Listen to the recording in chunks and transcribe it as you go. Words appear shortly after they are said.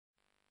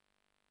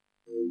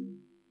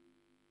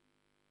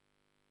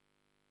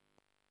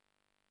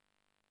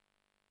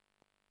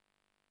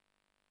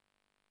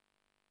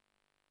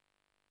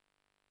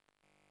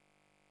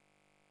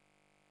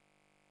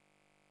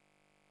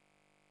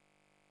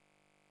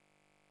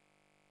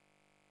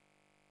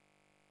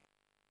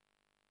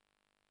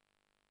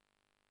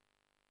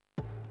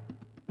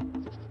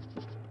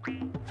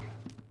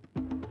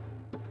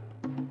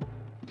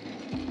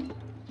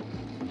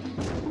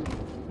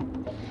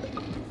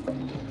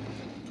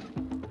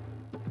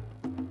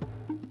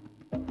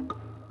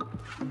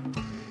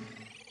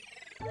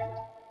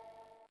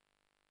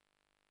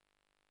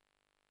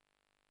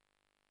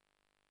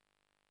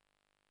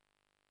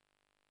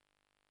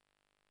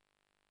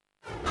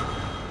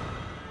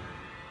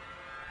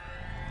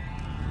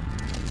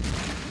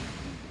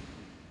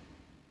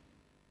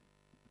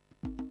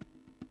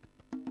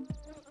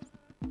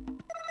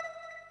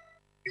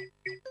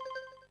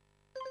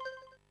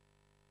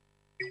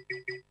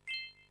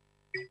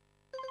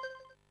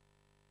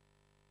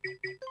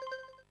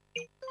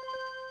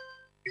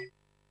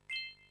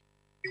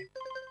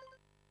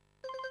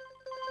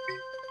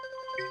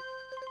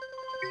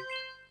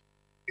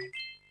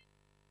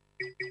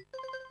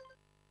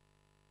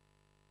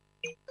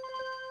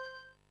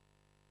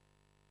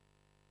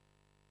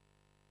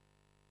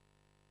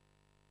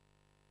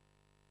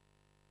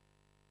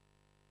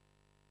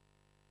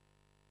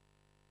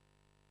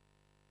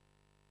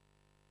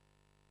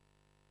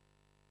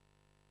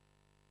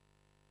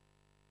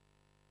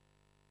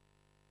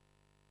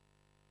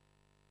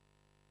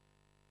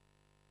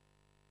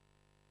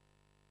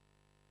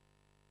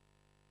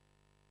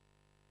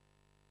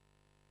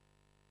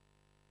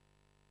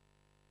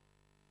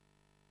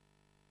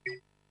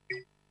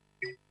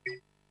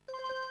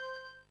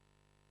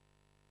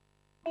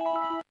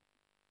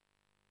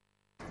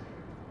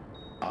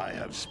I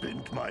have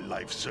spent my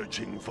life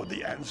searching for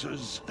the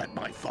answers that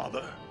my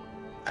father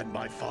and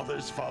my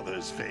father's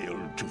fathers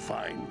failed to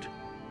find.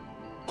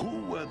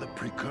 Who were the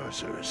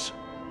precursors?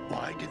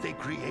 Why did they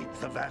create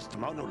the vast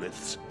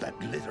monoliths that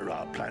litter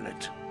our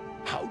planet?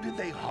 How did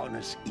they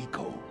harness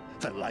eco,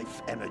 the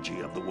life energy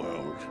of the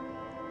world?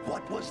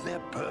 What was their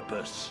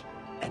purpose?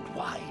 And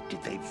why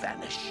did they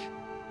vanish?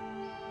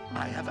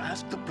 I have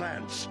asked the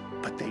plants,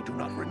 but they do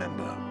not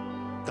remember.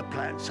 The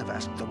plants have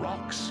asked the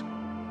rocks,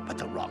 but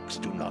the rocks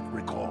do not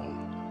recall.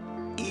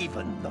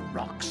 Even the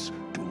rocks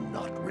do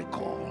not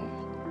recall.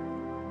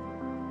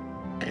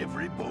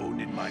 Every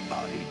bone in my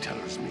body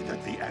tells me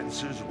that the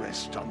answers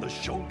rest on the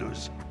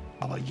shoulders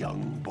of a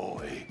young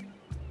boy.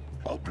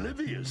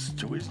 Oblivious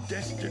to his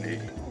destiny,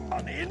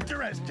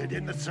 uninterested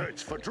in the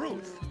search for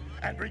truth,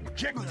 and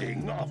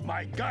rejecting of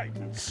my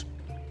guidance.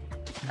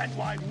 And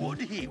why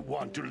would he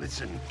want to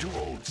listen to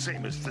old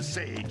Samus the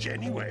Sage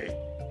anyway?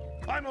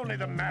 I'm only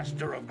the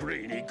master of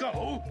green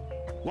eco,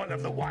 one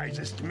of the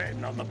wisest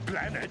men on the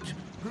planet.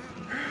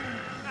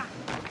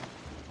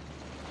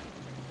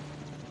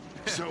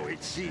 So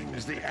it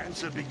seems the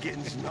answer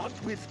begins not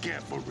with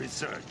careful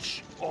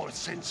research or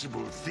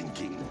sensible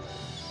thinking.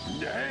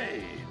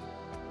 Nay,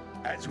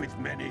 as with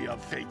many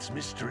of fate's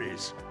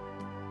mysteries,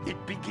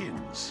 it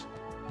begins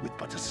with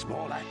but a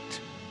small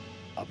act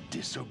of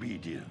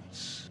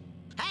disobedience.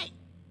 Hey!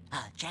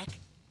 Jak,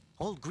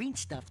 old green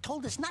stuff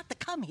told us not to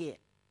come here.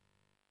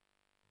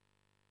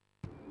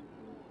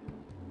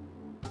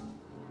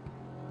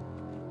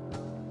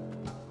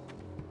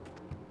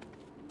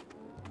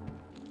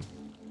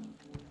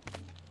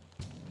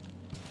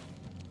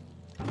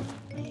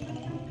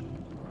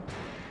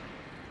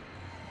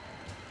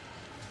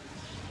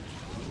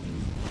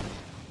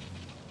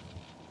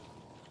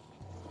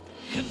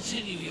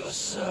 Continue your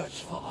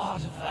search for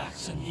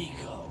artifacts and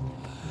eco.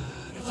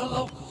 If the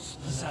locals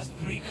possess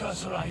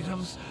precursor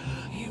items,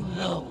 you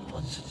know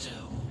what to do.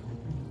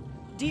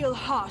 Deal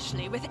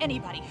harshly with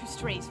anybody who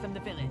strays from the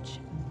village.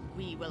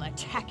 We will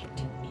attack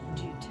it in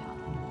due time.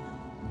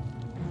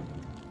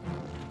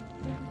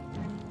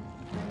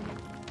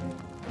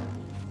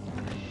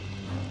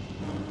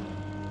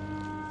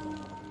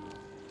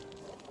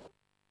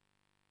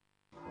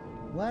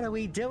 What are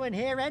we doing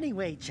here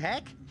anyway,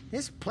 Jak?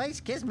 This place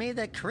gives me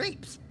the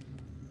creeps.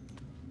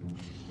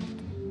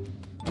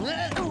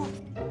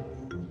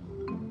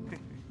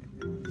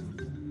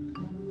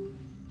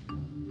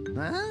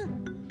 Huh?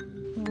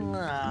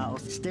 Oh,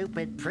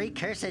 stupid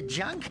precursor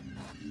junk.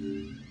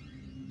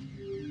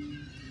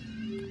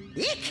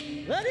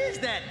 Eek! What is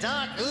that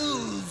dark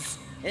ooze?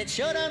 It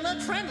sure don't look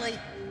friendly.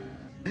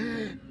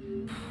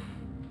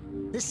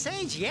 The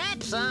sage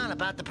yaps on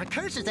about the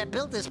precursors that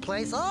built this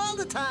place all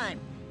the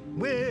time.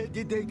 Where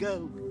did they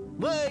go?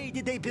 Why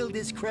did they build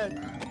this crud?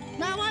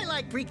 Now, I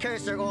like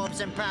precursor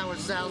orbs and power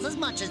cells as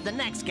much as the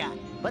next guy.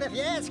 But if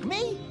you ask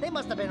me, they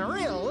must have been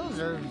real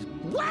losers.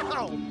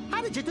 Wow!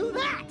 How did you do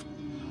that?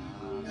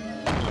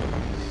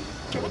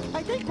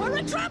 I think we're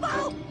in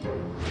trouble!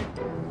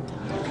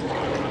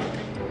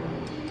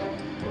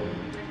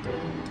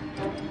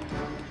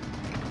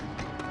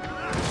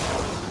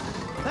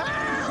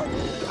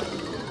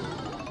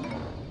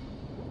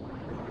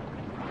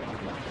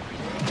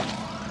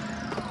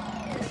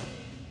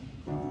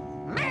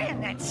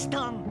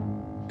 wisdom.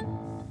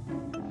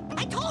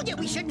 I told you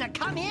we shouldn't have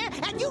come here,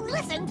 and you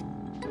listened.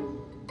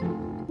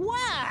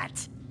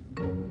 What?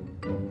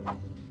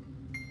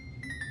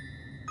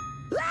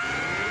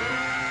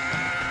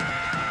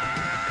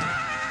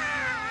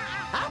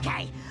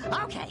 Okay.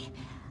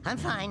 I'm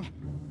fine.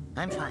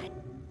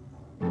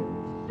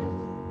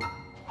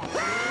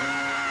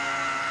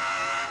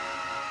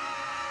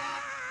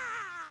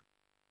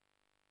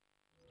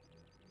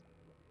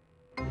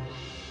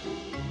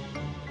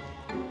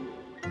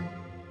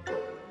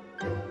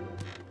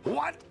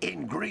 What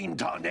in green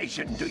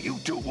tarnation do you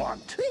two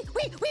want?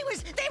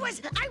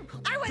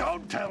 I was...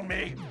 Don't tell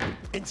me.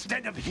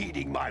 Instead of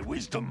heeding my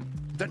wisdom,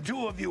 the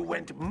two of you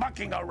went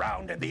mucking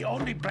around in the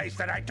only place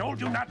that I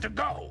told you not to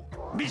go.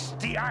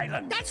 Misty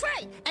Island. That's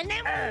right, and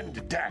then... And,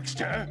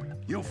 Daxter,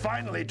 you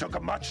finally took a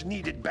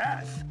much-needed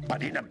bath,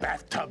 but in a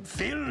bathtub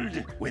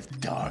filled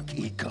with dark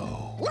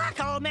eco. Look,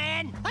 old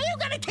man, are you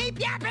gonna keep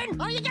yapping,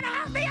 or are you gonna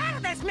help me out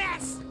of this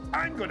mess?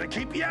 I'm gonna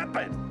keep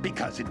yapping,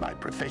 because in my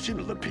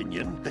professional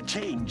opinion, the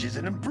change is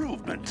an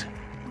improvement.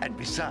 And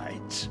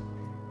besides,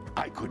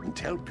 I couldn't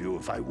help you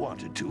if I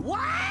wanted to.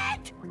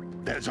 What?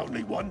 There's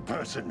only one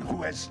person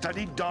who has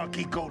studied Dark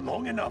Eco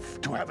long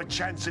enough to have a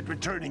chance at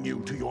returning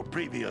you to your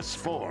previous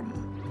form.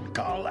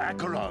 Carl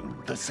Acheron,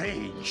 the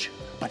Sage.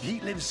 But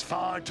he lives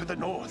far to the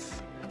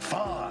north.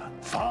 Far,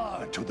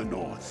 far to the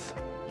north.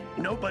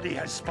 Nobody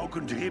has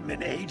spoken to him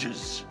in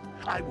ages.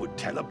 I would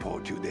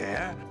teleport you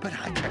there, but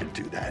I can't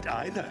do that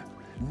either.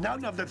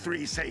 None of the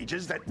three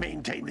sages that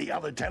maintain the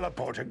other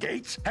teleporter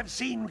gates have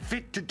seen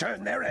fit to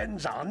turn their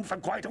ends on for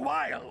quite a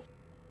while.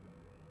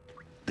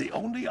 The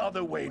only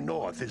other way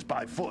north is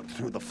by foot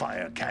through the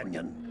Fire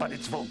Canyon, but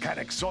its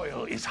volcanic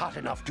soil is hot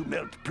enough to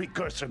melt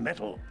precursor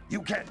metal.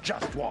 You can't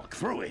just walk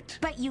through it.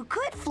 But you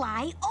could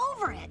fly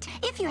over it,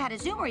 if you had a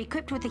zoomer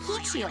equipped with a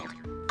heat shield.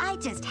 I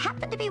just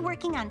happen to be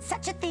working on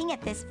such a thing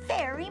at this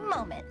very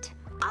moment.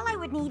 All I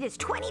would need is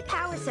 20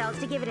 power cells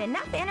to give it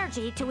enough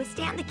energy to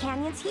withstand the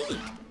canyon's heat.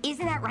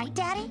 Isn't that right,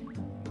 Daddy?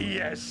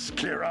 Yes,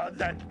 Kira,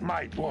 that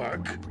might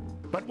work.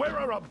 But where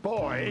are a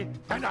boy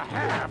and a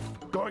half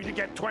going to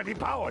get 20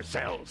 power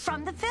cells?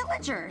 From the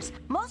villagers.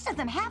 Most of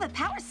them have a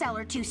power cell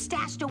or two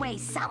stashed away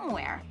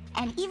somewhere.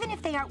 And even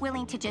if they aren't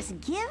willing to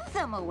just give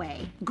them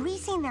away,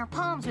 greasing their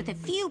palms with a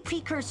few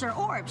precursor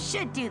orbs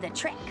should do the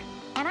trick.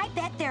 And I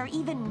bet there are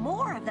even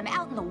more of them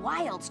out in the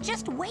wilds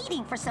just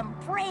waiting for some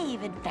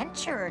brave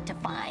adventurer to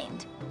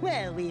find.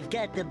 Well, we've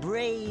got the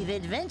brave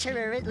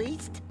adventurer at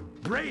least.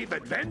 Brave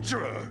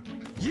adventurer?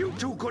 You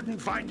two couldn't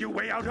find your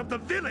way out of the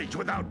village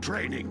without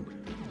training.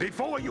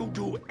 Before you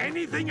do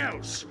anything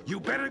else, you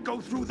better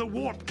go through the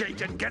warp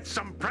gate and get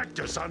some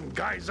practice on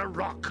Geyser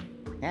Rock.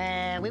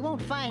 We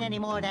won't find any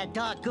more of that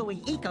dark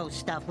gooey eco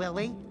stuff, will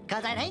we?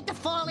 Cause I'd hate to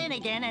fall in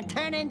again and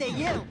turn into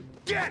you.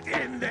 Get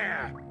in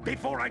there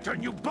before I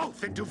turn you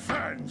both into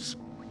ferns.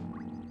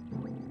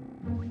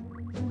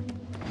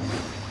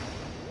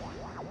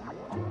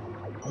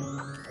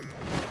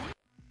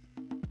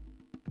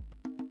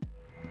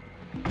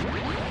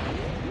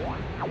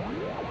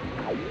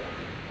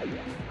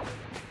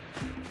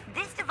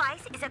 This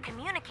device is a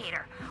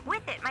communicator.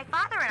 With it, my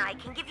father and I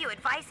can give you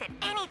advice at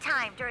any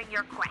time during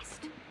your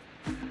quest.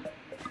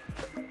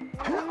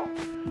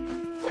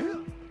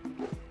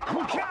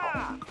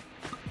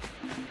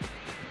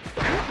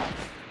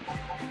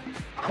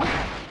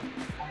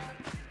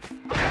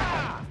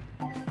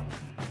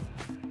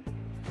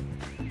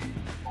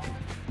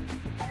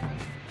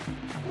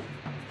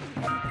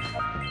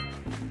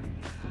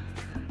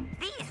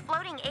 These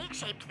floating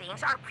egg-shaped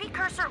things are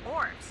precursor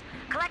orbs.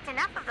 Collect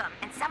enough of them,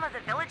 and some of the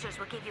villagers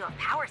will give you a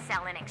power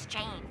cell in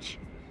exchange.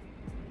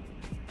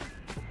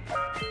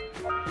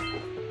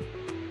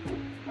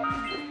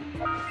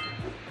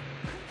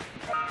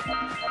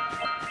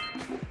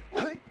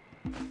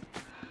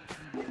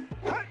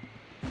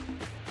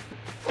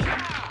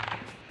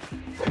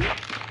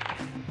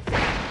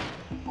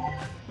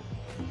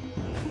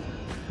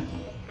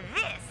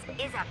 This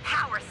is a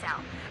power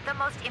cell, the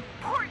most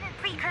important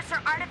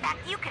precursor artifact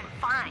you can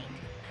find.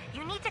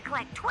 You need to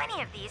collect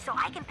 20 of these so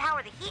I can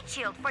power the heat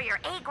shield for your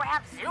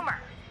A-Grav zoomer.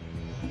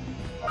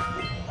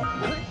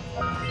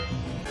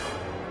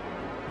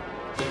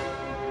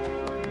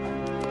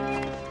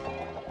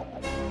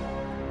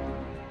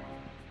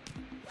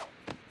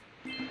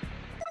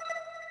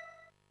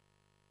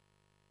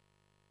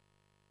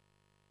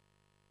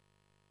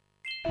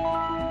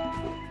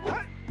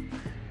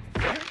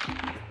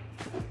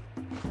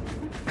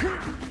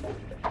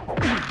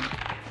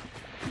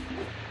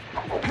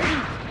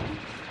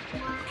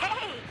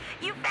 Hey,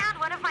 you found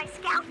one of my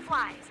scout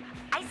flies.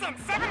 I sent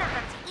 7 of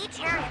them to each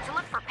area to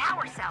look for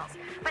power cells,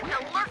 but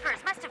the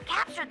lurkers must have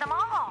captured them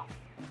all.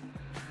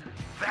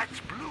 That's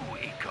Blue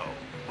Eco,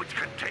 which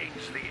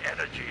contains the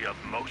energy of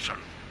motion.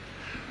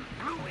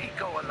 Blue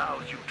Eco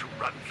allows you to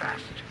run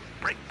fast,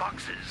 break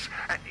boxes,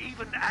 and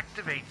even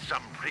activate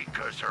some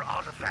precursor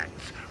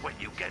artifacts when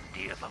you get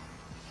near them.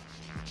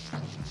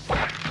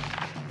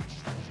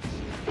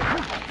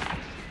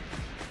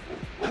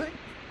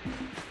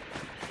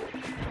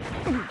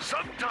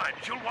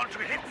 Sometimes you'll want to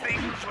hit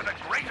things with a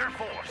greater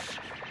force.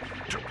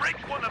 To break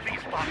one of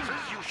these boxes,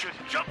 you should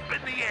jump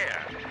in the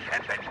air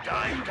and then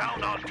dive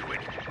down onto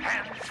it,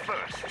 hands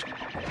first.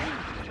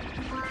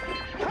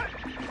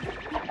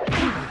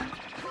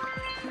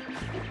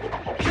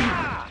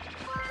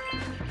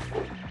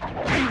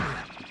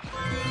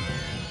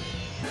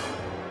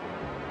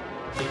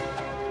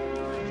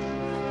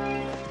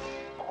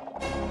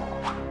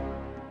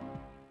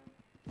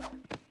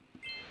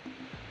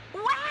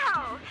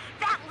 Wow!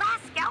 That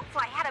last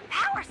Scoutfly had a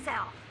power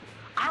cell.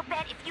 I'll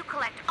bet if you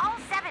collect all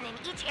 7 in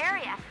each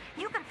area,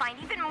 you can find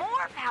even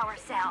more power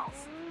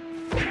cells.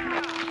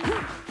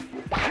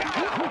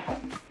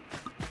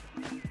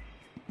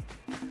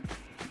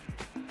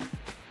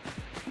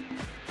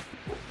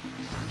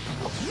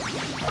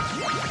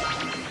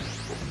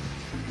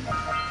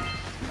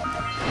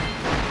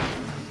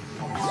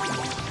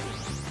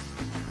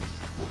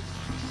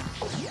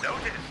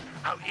 Notice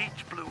how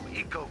each blue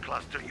eco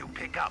cluster you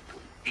pick up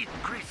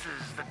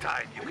increases the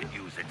time you can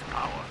use its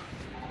power.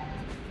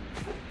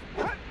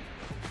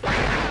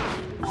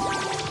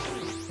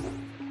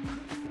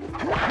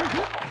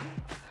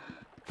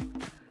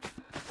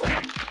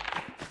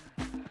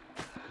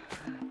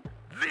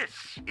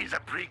 This is a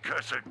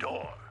precursor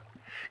door.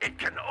 It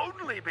can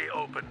only be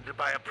opened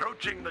by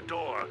approaching the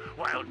door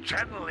while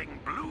channeling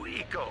blue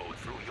eco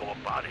through your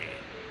body.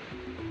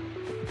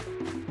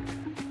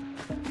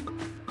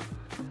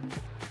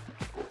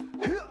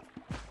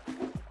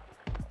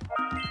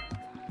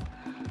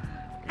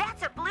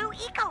 That's a blue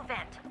eco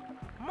vent.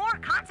 More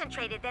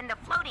concentrated than the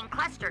floating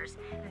clusters.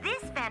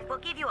 This vent will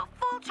give you a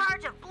full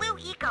charge of blue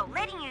eco,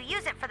 letting you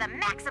use it for the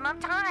maximum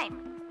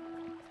time.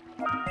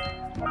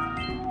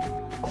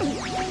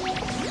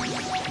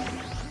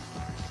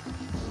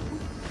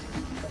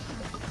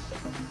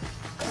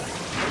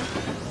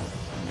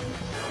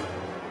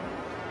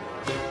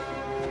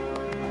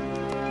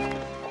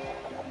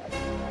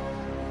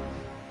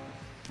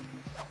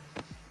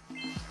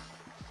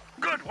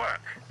 Good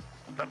work!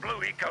 The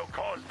blue eco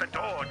caused the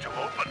door to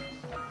open.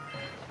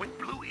 With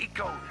blue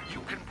eco,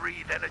 you can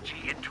breathe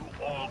energy into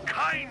all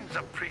kinds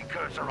of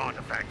precursor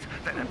artifacts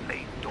that have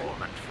lain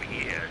dormant for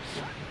years.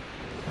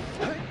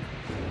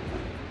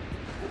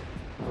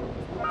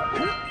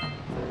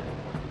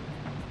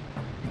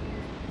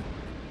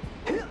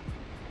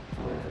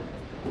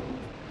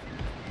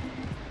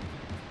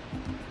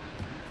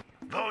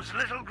 Those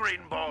little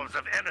green balls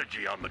of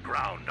energy on the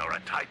ground are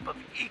a type of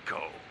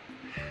eco.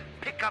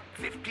 Pick up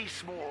 50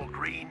 small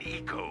green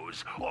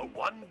ecos, or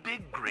one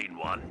big green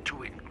one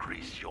to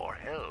increase your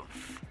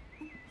health.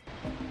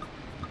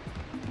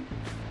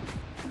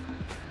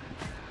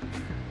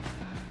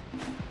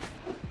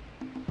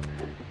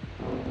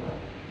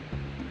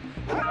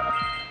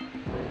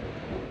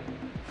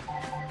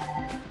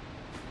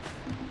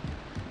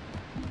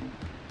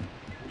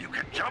 You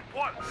can jump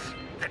once,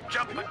 then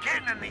jump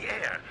again in the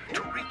air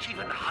to reach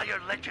even higher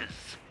ledges.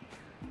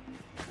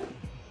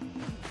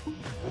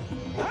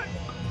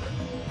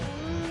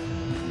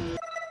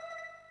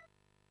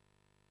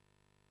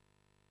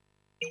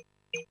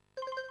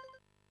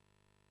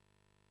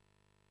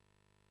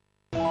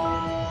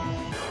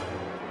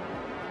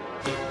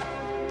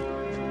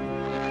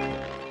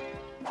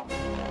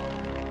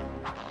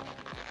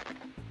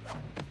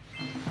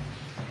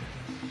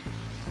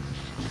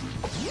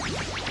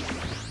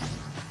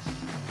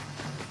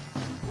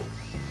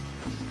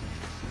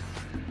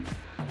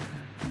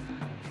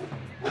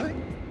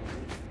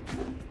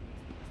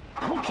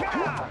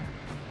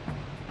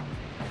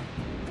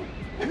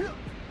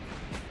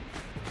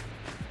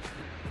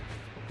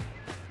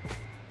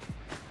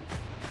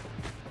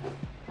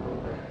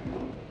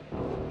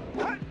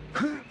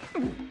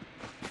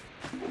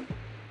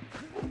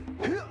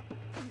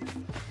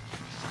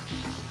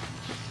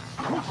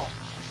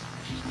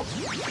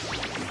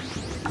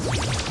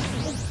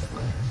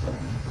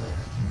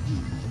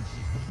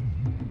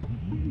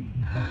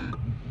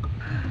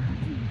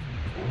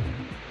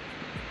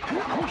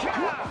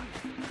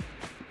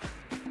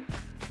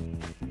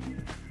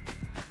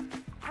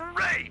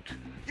 Great!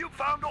 You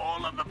found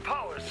all of the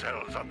power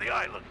cells on the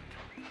island.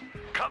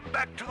 Come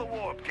back to the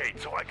warp gate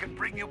so I can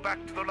bring you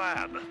back to the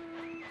lab.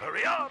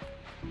 Hurry up!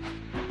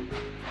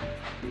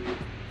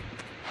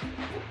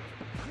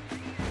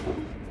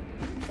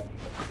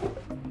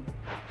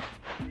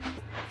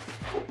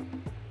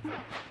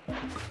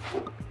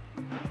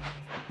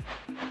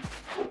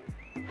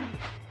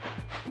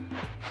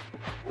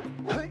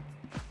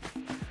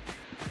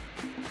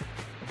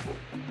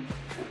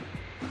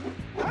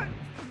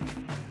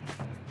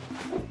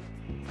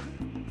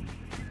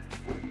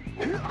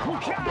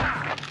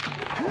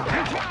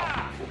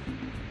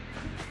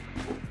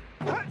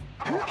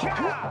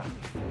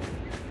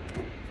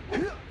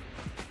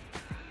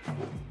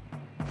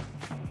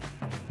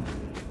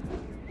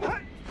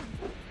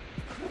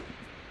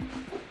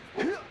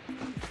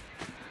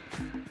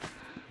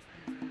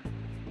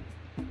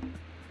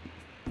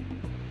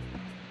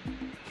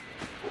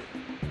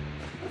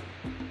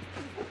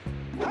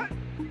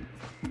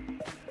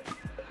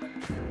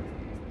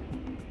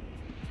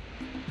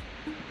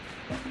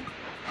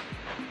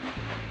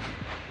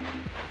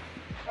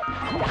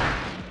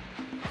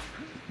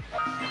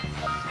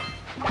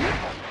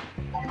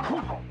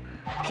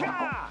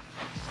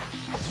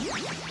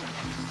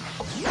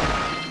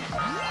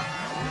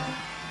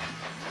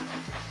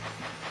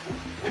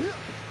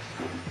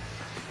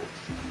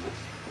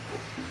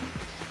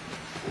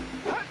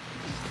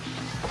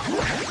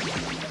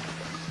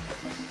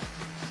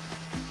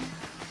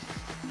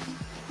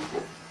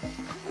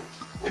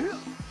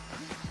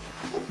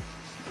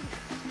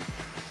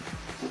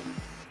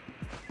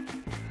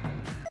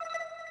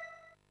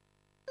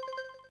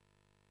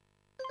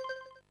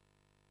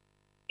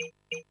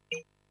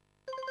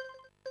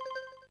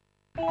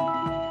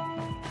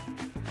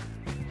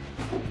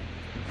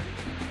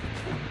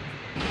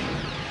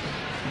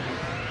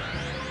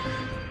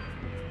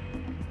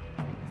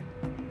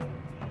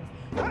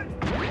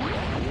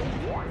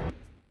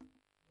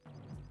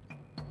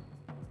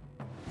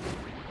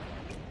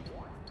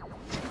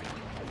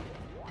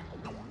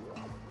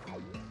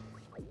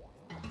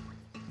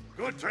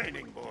 Good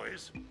training,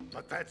 boys.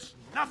 But that's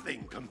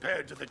nothing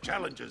compared to the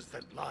challenges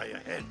that lie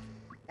ahead.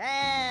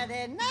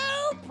 Then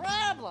no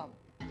problem.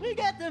 We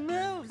got the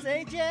moves,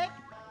 eh, Jack?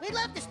 We'd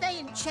love to stay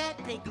and chat,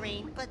 Big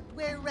Green, but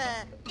we're,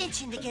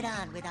 itching to get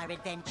on with our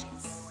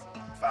adventures.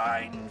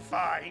 Fine,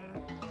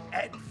 fine.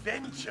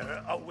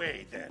 Adventure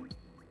away, then.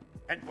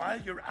 And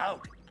while you're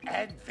out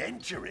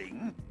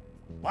adventuring,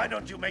 why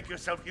don't you make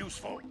yourself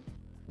useful?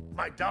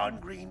 My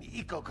darn green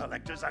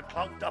eco-collectors are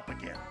clogged up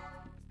again.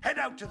 Head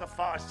out to the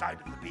far side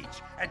of the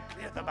beach and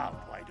clear them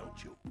out, why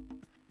don't you?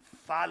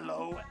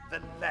 Follow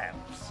the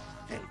lamps.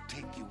 They'll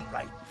take you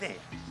right there.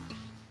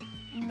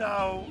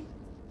 Now,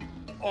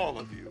 all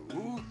of you,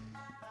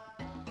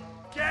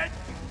 get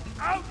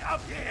out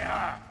of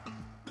here!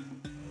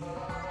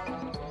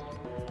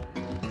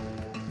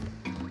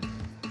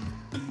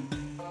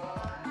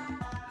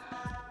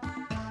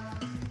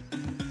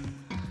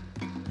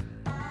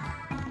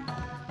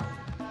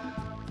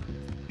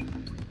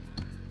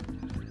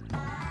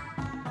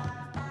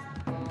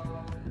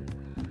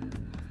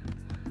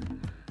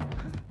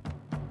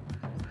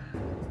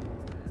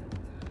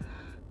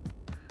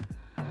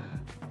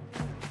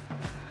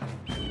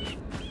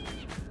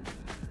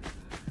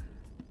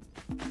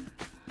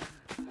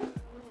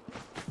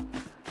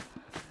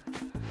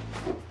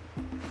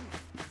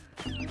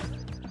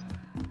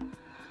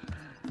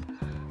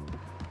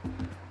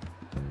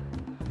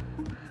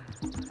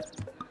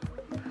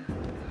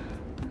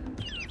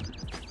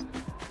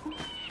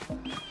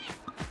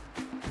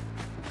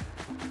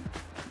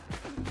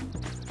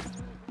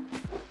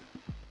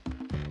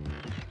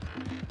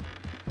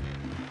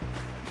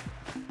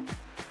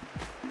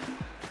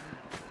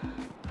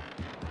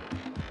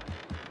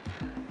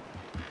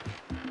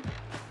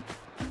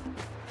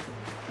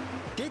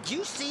 Did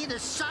you see the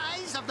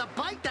size of the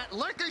bite that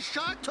lurker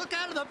shark took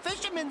out of the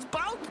fisherman's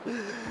boat?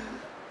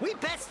 We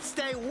best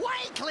stay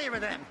way clear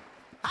of them.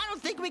 I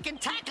don't think we can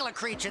tackle a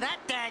creature that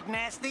dag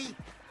nasty.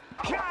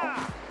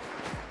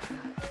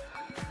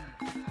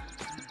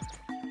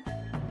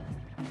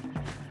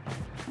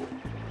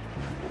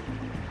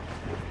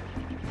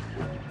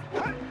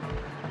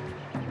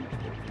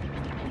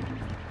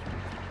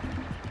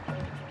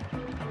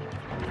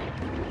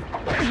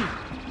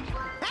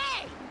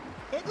 Hey!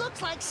 It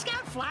looks like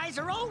scout flies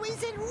are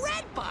always in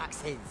red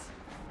boxes.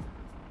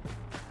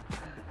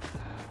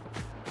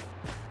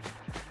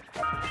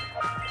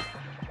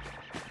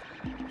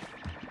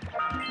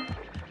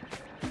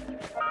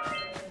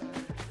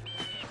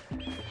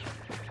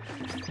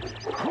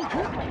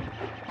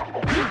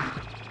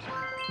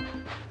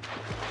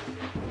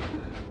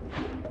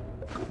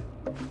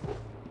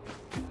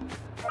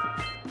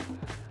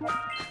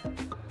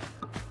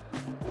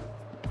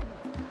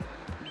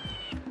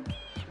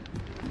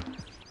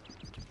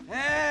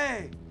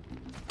 Hey!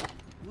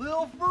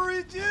 Little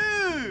furry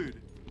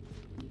dude!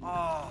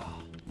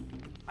 Oh,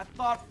 I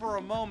thought for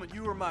a moment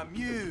you were my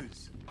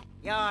muse.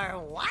 Your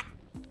what?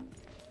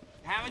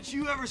 Haven't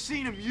you ever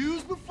seen a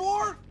muse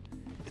before?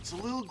 It's a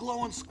little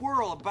glowing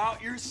squirrel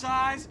about your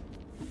size,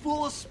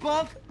 full of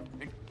spunk,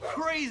 and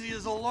crazy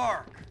as a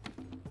lark.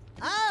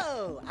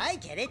 Oh, I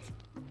get it.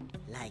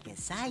 Like a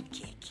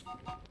sidekick.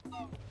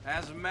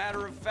 As a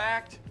matter of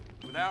fact,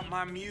 without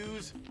my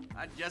muse,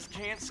 I just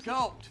can't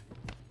sculpt.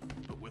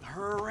 But with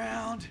her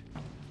around,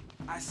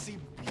 I see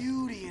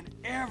beauty in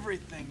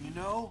everything, you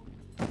know?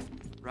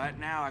 Right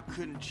now, I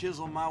couldn't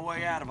chisel my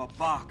way out of a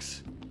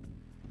box.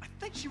 I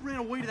think she ran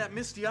away to that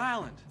misty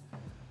island.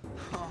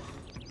 Oh,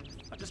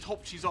 I just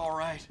hope she's all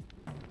right.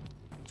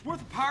 It's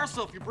worth a power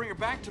cell if you bring her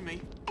back to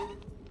me.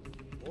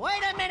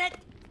 Wait a minute!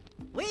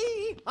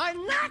 We are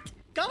not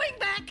going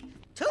back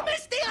to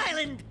Misty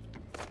Island!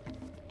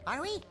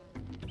 Are we?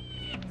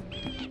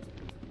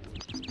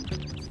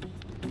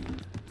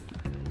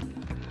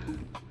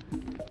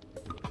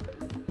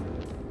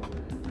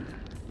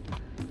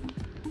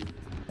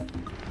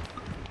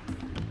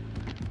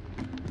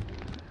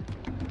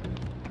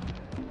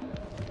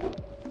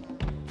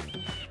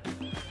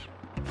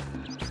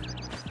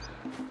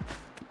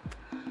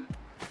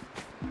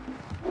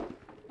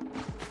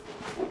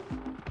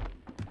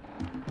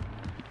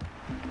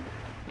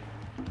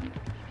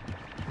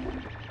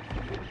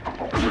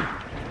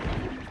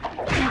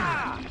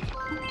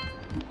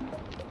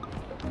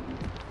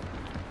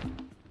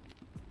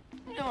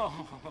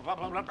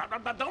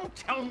 Don't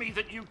tell me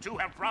that you two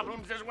have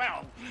problems as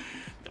well.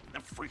 The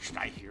first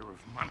I hear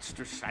of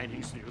monster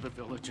sightings near the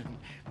village, and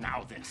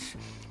now this.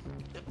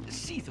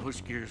 See those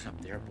gears up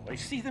there,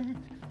 boys? See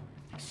them?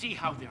 See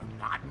how they're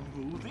not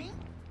moving?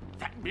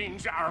 That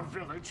means our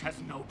village has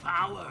no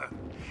power.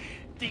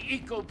 The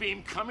eco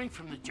beam coming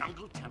from the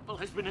jungle temple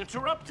has been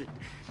interrupted.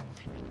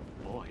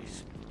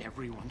 Boys,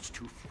 everyone's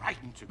too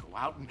frightened to go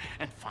out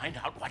and find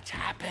out what's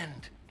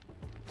happened.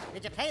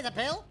 Did you pay the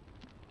bill?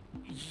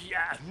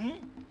 Yeah.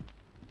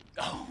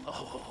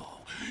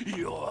 Oh,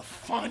 you're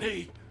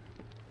funny.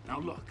 Now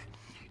look,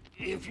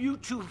 if you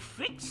two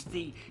fix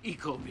the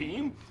eco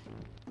beam,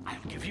 I'll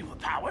give you a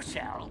power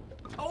cell.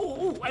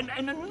 Oh, and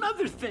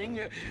another thing,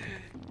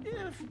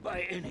 If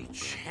by any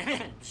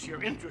chance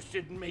you're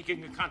interested in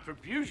making a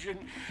contribution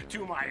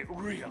to my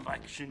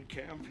re-election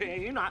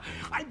campaign,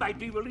 I might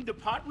be willing to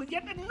part with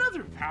yet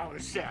another power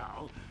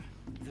cell.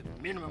 The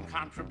minimum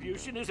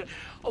contribution is a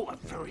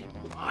very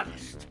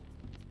modest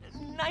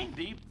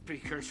 90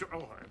 precursor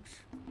orbs.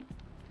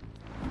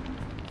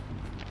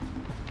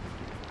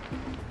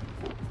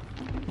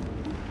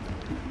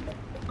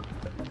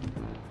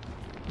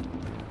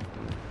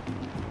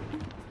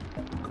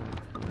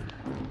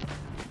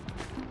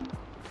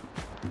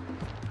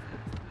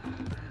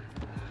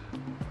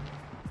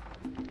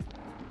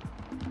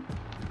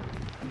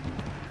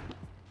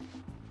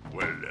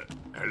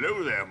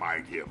 Hello there, my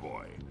dear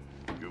boy.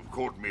 You've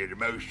caught me at a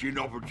most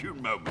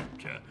inopportune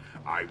moment.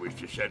 I was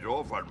to set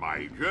off on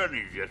my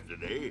journeys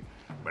yesterday,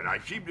 but I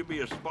seem to be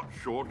a spot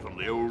short on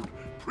the old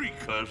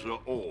precursor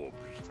orbs.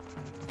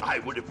 I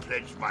would have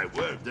pledged my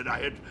word that I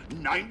had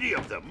 90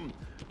 of them,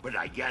 but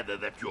I gather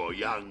that your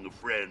young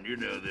friend, you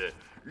know, the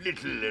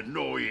little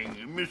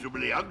annoying,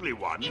 miserably ugly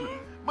one,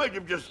 might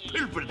have just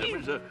pilfered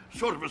them as a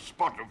sort of a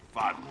spot of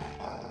fun.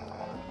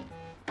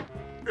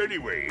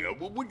 Anyway,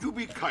 would you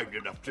be kind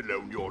enough to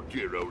loan your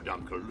dear old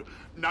uncle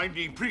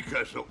 90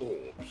 precursor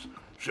orbs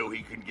so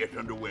he can get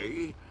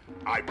underway?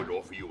 I would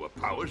offer you a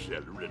power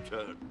cell in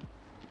return.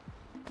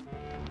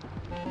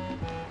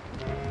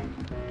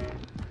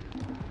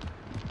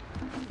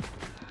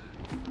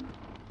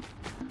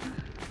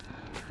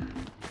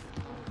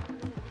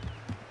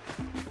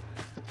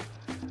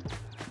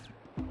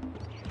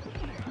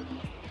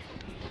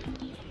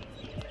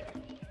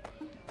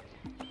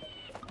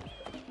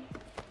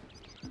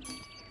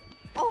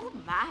 Oh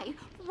my,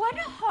 what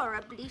a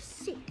horribly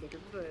sick little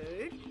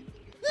bird.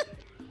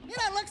 You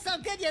don't look so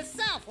good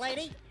yourself,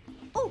 lady.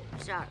 Oh,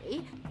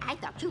 sorry. I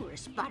thought you were a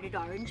spotted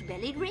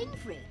orange-bellied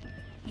rainframe.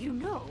 You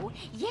know,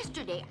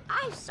 yesterday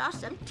I saw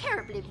some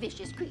terribly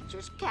vicious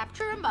creatures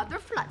capture a mother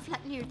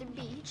flut-flut near the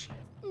beach.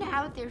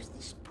 Now there's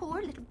this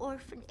poor little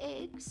orphan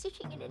egg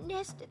sitting in a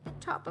nest at the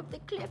top of the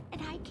cliff,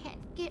 and I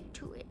can't get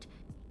to it.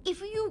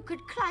 If you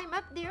could climb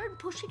up there and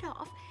push it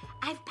off,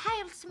 I've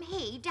piled some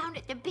hay down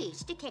at the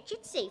base to catch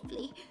it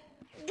safely.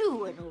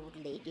 Do an old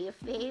lady a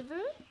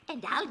favor,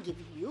 and I'll give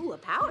you a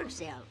power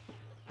cell.